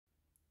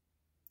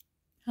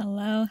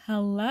Hello,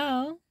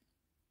 hello.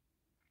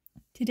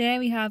 Today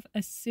we have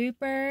a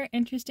super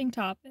interesting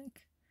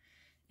topic.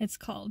 It's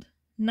called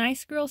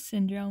Nice Girl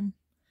Syndrome.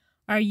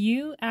 Are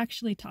you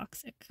actually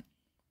toxic?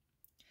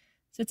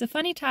 So it's a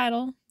funny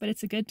title, but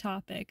it's a good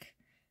topic.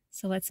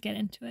 So let's get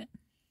into it.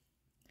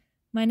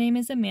 My name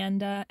is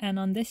Amanda, and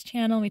on this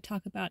channel we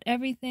talk about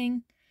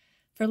everything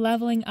for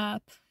leveling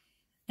up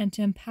and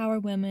to empower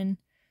women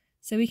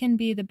so we can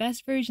be the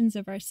best versions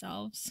of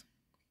ourselves.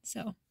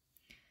 So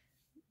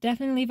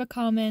definitely leave a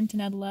comment,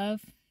 and I'd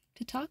love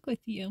to talk with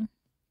you.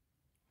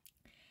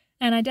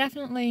 And I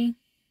definitely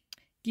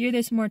gear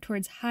this more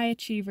towards high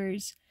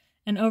achievers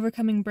and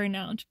overcoming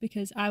burnout,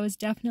 because I was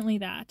definitely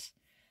that,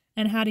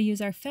 and how to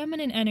use our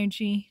feminine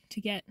energy to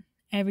get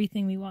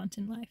everything we want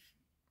in life.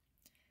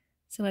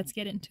 So let's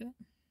get into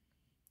it.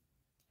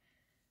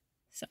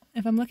 So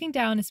if I'm looking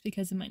down, it's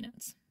because of my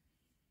notes.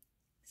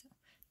 So,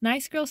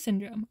 Nice Girl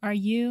Syndrome. Are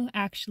you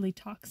actually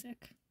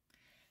toxic?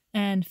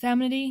 And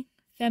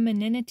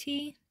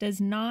femininity does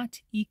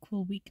not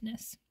equal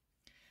weakness.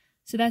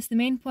 So that's the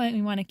main point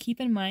we want to keep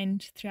in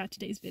mind throughout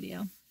today's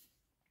video.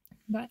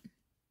 But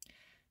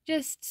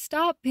just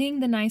stop being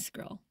the nice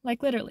girl.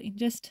 Like literally,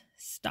 just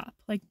stop.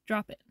 Like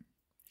drop it.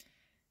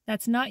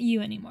 That's not you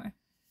anymore.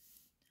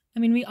 I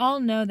mean, we all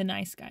know the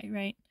nice guy,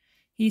 right?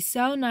 He's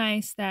so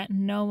nice that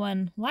no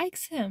one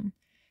likes him.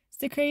 It's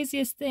the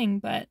craziest thing,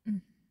 but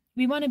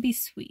we want to be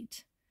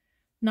sweet,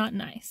 not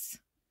nice.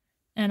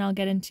 And I'll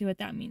get into what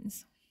that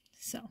means.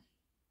 So,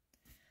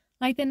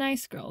 like the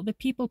nice girl, the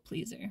people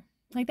pleaser.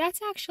 Like,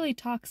 that's actually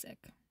toxic.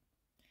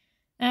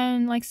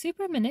 And, like,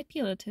 super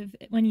manipulative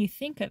when you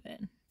think of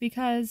it.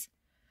 Because,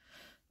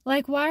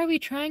 like, why are we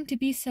trying to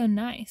be so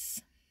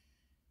nice?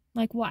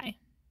 Like, why?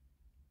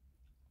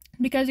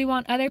 Because we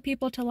want other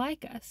people to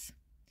like us.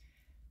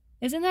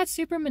 Isn't that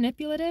super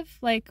manipulative?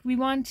 Like, we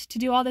want to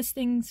do all these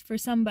things for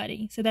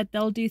somebody so that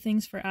they'll do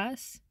things for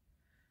us?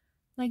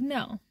 Like,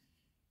 no.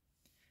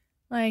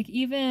 Like,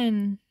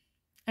 even,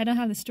 I don't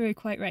have the story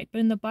quite right, but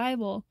in the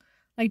Bible,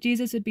 like,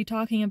 Jesus would be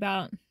talking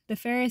about the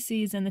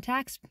Pharisees and the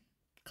tax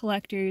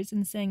collectors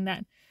and saying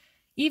that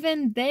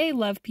even they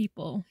love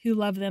people who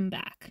love them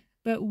back,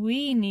 but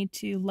we need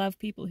to love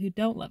people who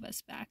don't love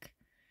us back.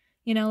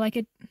 You know, like,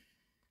 it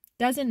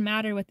doesn't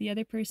matter what the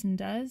other person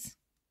does.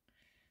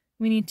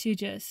 We need to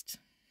just...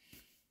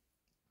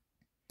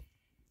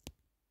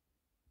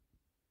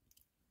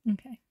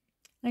 Okay.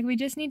 Like, we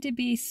just need to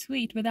be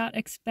sweet without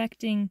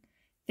expecting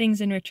things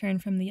in return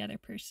from the other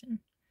person.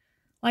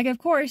 Like, of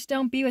course,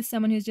 don't be with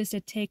someone who's just a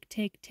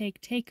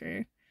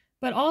taker.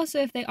 But also,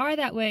 if they are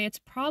that way, it's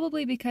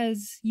probably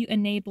because you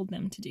enabled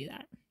them to do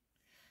that.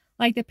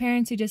 Like the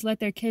parents who just let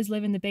their kids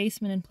live in the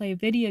basement and play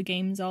video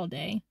games all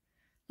day.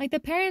 Like, the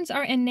parents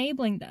are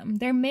enabling them.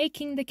 They're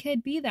making the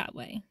kid be that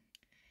way.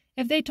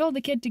 If they told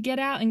the kid to get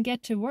out and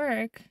get to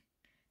work,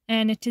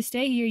 and to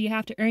stay here you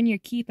have to earn your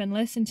keep and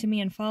listen to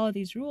me and follow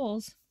these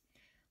rules,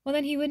 well,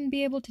 then he wouldn't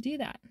be able to do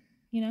that,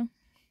 you know?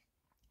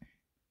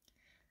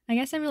 I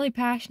guess I'm really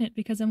passionate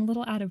because I'm a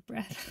little out of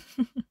breath.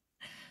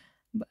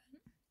 But,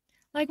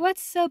 like,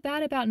 what's so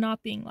bad about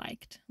not being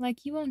liked?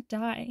 Like, you won't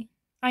die.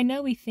 I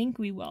know we think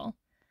we will,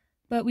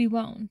 but we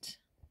won't.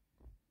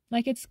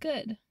 Like, it's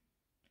good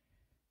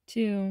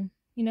to,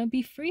 you know,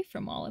 be free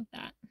from all of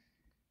that.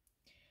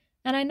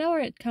 And I know where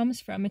it comes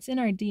from. It's in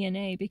our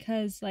DNA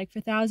because, like,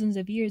 for thousands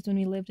of years when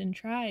we lived in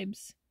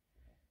tribes,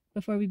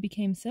 before we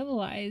became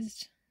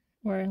civilized,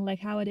 or like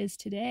how it is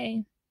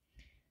today,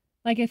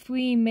 like, if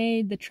we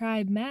made the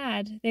tribe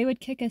mad, they would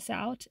kick us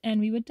out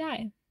and we would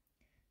die.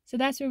 So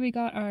that's where we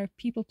got our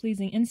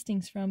people-pleasing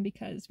instincts from,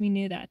 because we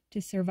knew that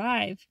to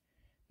survive,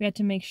 we had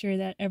to make sure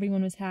that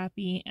everyone was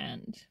happy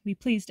and we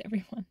pleased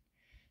everyone,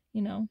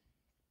 you know?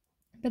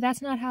 But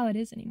that's not how it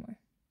is anymore.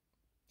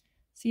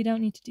 So you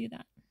don't need to do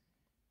that.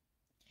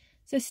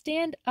 So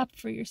stand up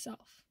for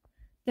yourself.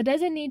 That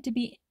doesn't need to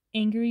be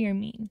angry or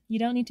mean. You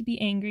don't need to be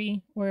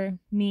angry or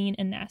mean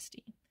and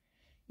nasty.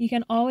 You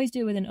can always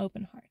do it with an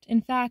open heart.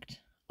 In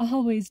fact,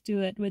 always do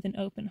it with an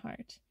open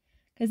heart,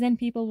 because then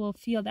people will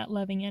feel that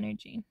loving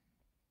energy.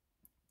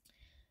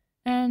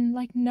 And,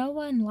 like, no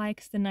one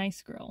likes the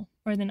nice girl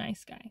or the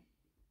nice guy.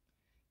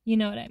 You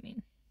know what I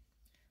mean?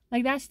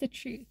 Like, that's the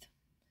truth.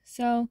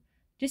 So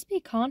just be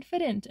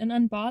confident and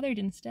unbothered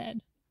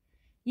instead.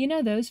 You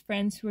know those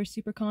friends who are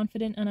super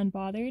confident and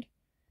unbothered?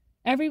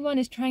 Everyone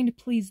is trying to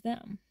please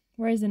them,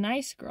 whereas a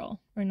nice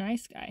girl or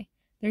nice guy,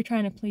 they're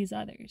trying to please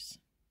others.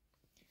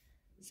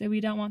 So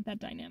we don't want that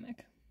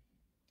dynamic.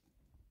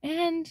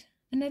 And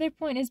another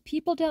point is,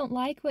 people don't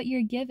like what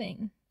you're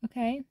giving,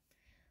 okay?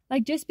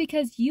 Like, just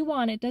because you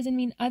want it doesn't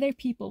mean other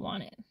people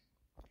want it.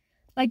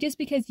 Like, just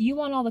because you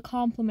want all the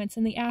compliments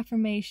and the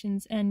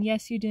affirmations and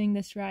yes, you're doing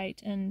this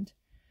right and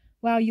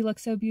wow, you look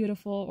so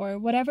beautiful, or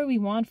whatever we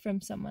want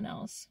from someone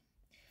else.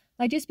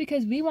 Like, just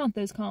because we want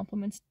those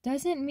compliments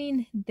doesn't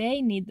mean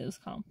they need those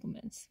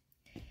compliments.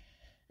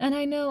 And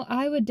I know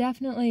I would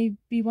definitely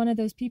be one of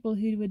those people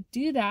who would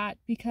do that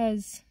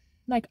because,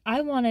 like,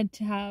 I wanted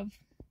to have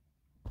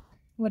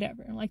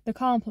whatever, like the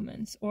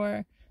compliments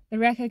or the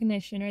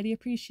recognition or the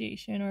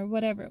appreciation or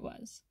whatever it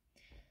was.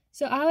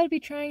 So I would be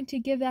trying to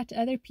give that to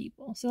other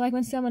people. So like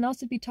when someone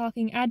else would be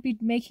talking, I'd be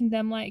making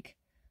them like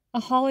a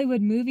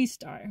Hollywood movie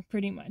star,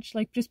 pretty much.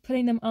 Like just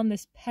putting them on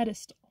this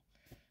pedestal.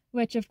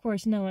 Which, of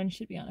course, no one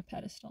should be on a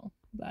pedestal.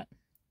 But,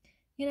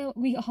 you know,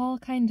 we all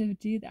kind of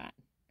do that.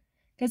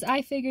 Because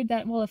I figured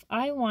that, well, if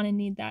I want to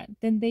need that,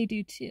 then they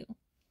do too.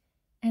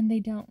 And they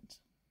don't.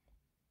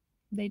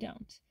 They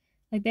don't.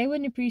 Like, they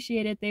wouldn't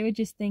appreciate it. They would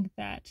just think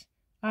that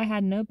I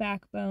had no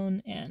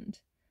backbone and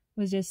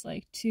was just,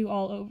 like, too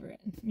all over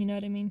it. You know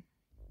what I mean?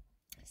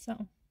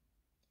 So,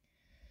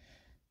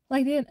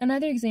 like,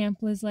 another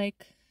example is,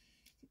 like,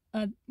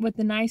 what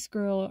the nice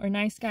girl or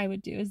nice guy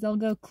would do is they'll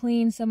go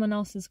clean someone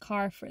else's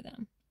car for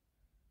them.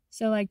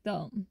 So like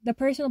the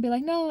person will be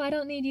like, no, I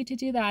don't need you to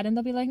do that. And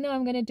they'll be like, no,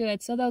 I'm going to do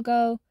it. So they'll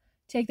go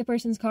take the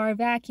person's car,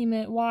 vacuum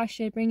it, wash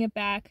it, bring it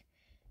back.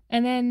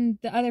 And then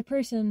the other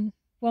person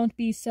won't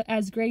be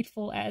as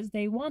grateful as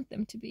they want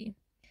them to be.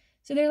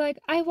 So they're like,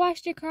 I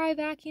washed your car, I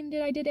vacuumed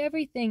it, I did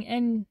everything.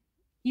 And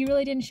you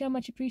really didn't show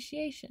much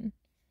appreciation.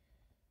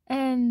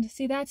 And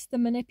see, that's the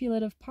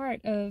manipulative part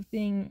of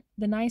being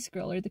the nice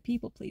girl or the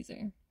people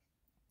pleaser.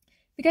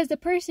 Because the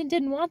person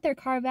didn't want their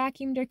car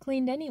vacuumed or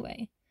cleaned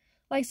anyway.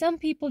 Like, some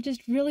people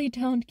just really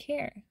don't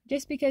care.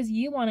 Just because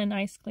you want a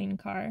nice clean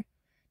car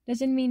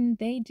doesn't mean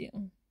they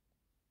do.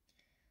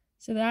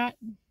 So that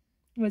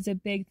was a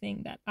big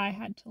thing that I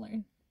had to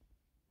learn.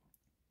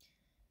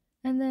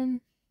 And then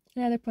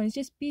another point is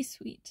just be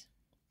sweet,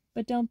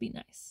 but don't be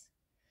nice.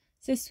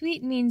 So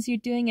sweet means you're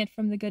doing it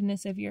from the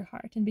goodness of your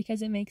heart and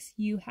because it makes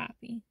you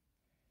happy,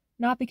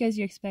 not because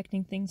you're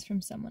expecting things from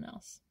someone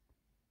else.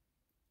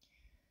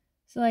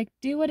 So like,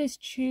 do what is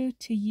true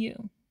to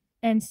you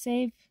and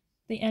save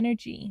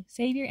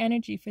your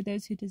energy for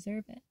those who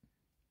deserve it.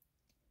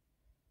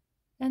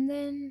 And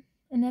then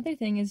another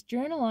thing is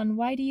journal on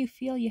why do you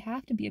feel you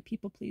have to be a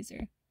people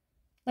pleaser?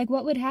 Like,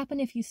 what would happen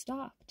if you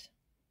stopped?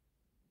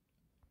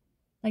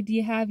 Like, do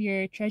you have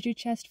your treasure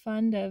chest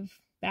fund of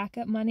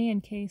backup money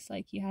in case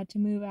like you had to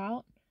move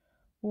out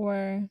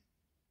or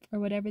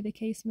whatever the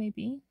case may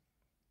be?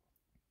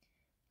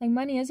 Like,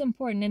 money is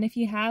important, and if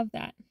you have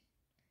that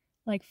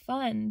like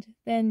fund,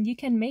 then you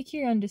can make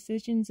your own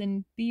decisions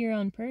and be your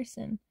own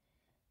person,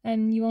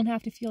 and you won't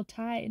have to feel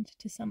tied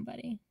to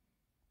somebody.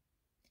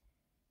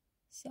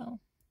 So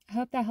I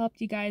hope that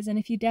helped you guys, and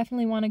if you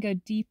definitely want to go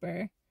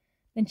deeper,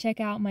 then check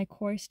out my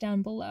course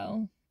down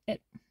below.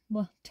 It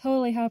will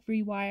totally help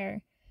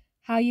rewire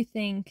how you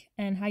think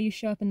and how you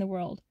show up in the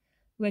world,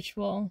 which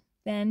will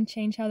then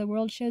change how the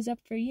world shows up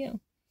for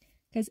you.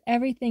 Because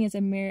everything is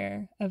a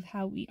mirror of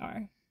how we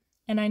are.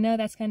 And I know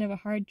that's kind of a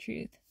hard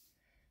truth,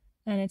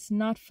 and it's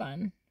not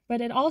fun,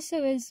 but it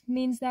also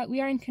means that we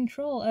are in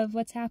control of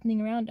what's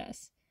happening around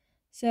us.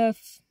 So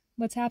if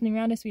what's happening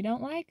around us we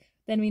don't like,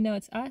 then we know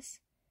it's us,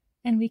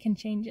 and we can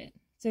change it.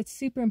 So it's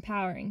super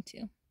empowering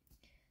too.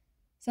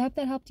 So I hope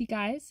that helped you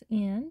guys,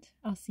 and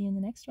I'll see you in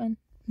the next one.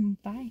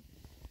 Bye.